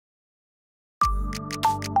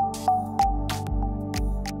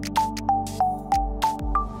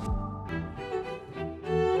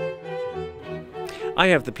I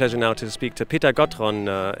have the pleasure now to speak to Peter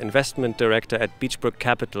Gottron, Investment Director at Beechbrook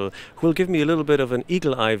Capital, who will give me a little bit of an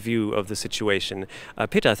eagle-eye view of the situation.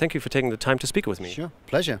 Peter, thank you for taking the time to speak with me. Sure,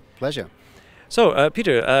 pleasure. So,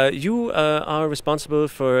 Peter, you are responsible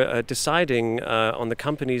for deciding on the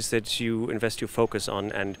companies that you invest your focus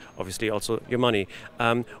on, and obviously also your money.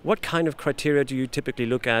 What kind of criteria do you typically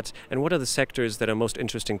look at, and what are the sectors that are most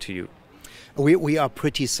interesting to you? We are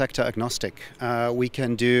pretty sector agnostic. We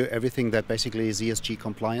can do everything that basically is ESG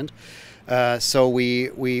compliant. So we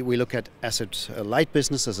look at asset light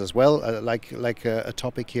businesses as well, like a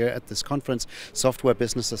topic here at this conference, software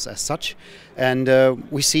businesses as such. And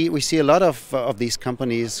we see a lot of these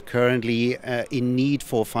companies currently in need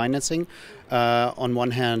for financing. On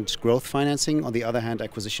one hand, growth financing, on the other hand,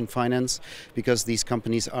 acquisition finance, because these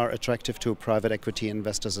companies are attractive to private equity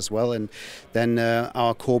investors as well. And then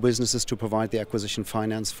our core business is to provide the acquisition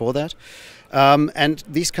finance for that. And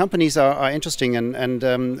these companies are interesting,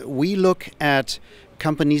 and we look at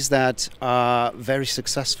companies that are very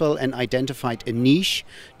successful and identified a niche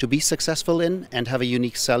to be successful in and have a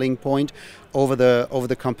unique selling point over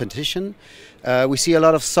the competition. We see a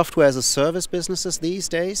lot of software as a service businesses these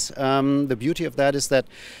days. The beauty of that is that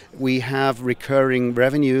we have recurring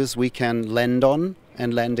revenues we can lend on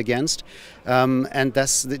and lend against, and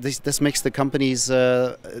this makes the companies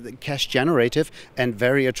cash generative and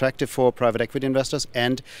very attractive for private equity investors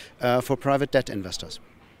and for private debt investors.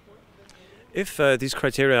 If these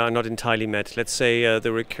criteria are not entirely met, let's say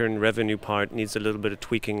the recurring revenue part needs a little bit of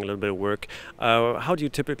tweaking, a little bit of work, how do you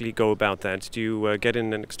typically go about that? Do you get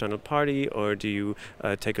in an external party, or do you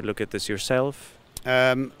take a look at this yourself?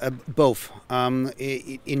 Both.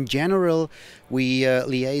 In general, we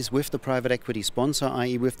liaise with the private equity sponsor,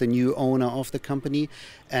 i.e. with the new owner of the company,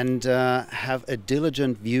 and have a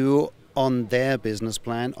diligent view on their business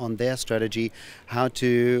plan, on their strategy, how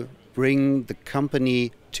to bring the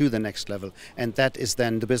company to the next level. And that is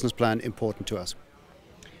then the business plan important to us.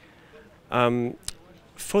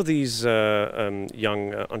 For these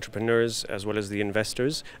young entrepreneurs as well as the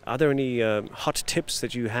investors, are there any hot tips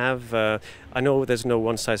that you have? I know there's no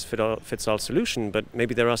one-size-fits-all solution, but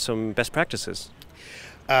maybe there are some best practices.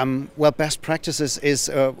 Well, best practices is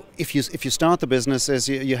if you start the business, is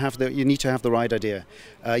you need to have the right idea.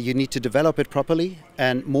 You need to develop it properly,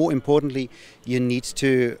 and more importantly, you need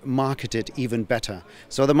to market it even better.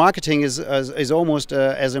 So the marketing is almost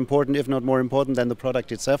as important, if not more important, than the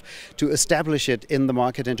product itself, to establish it in the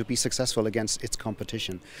market and to be successful against its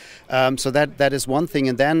competition. So that is one thing,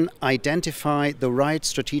 and then identify the right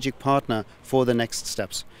strategic partner for the next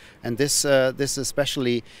steps. And this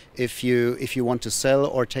especially if you want to sell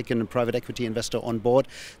or take in a private equity investor on board,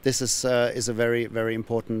 this is a very, very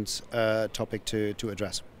important topic to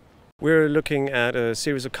address. We're looking at a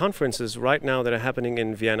series of conferences right now that are happening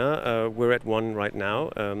in Vienna. We're at one right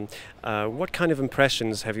now. What kind of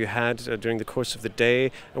impressions have you had during the course of the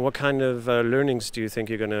day, and what kind of learnings do you think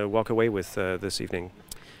you're going to walk away with this evening?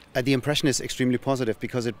 The impression is extremely positive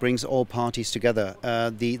because it brings all parties together,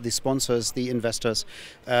 the sponsors, the investors,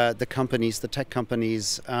 the companies, the tech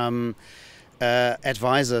companies,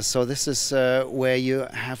 advisors. So this is where you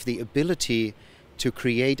have the ability to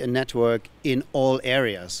create a network in all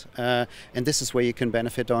areas, and this is where you can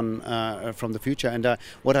benefit from the future. And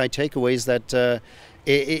what I take away is that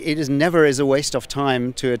it is never a waste of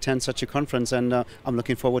time to attend such a conference, and I'm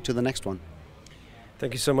looking forward to the next one.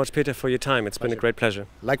 Thank you so much, Peter, for your time. It's been a great pleasure.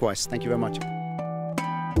 Likewise. Thank you very much.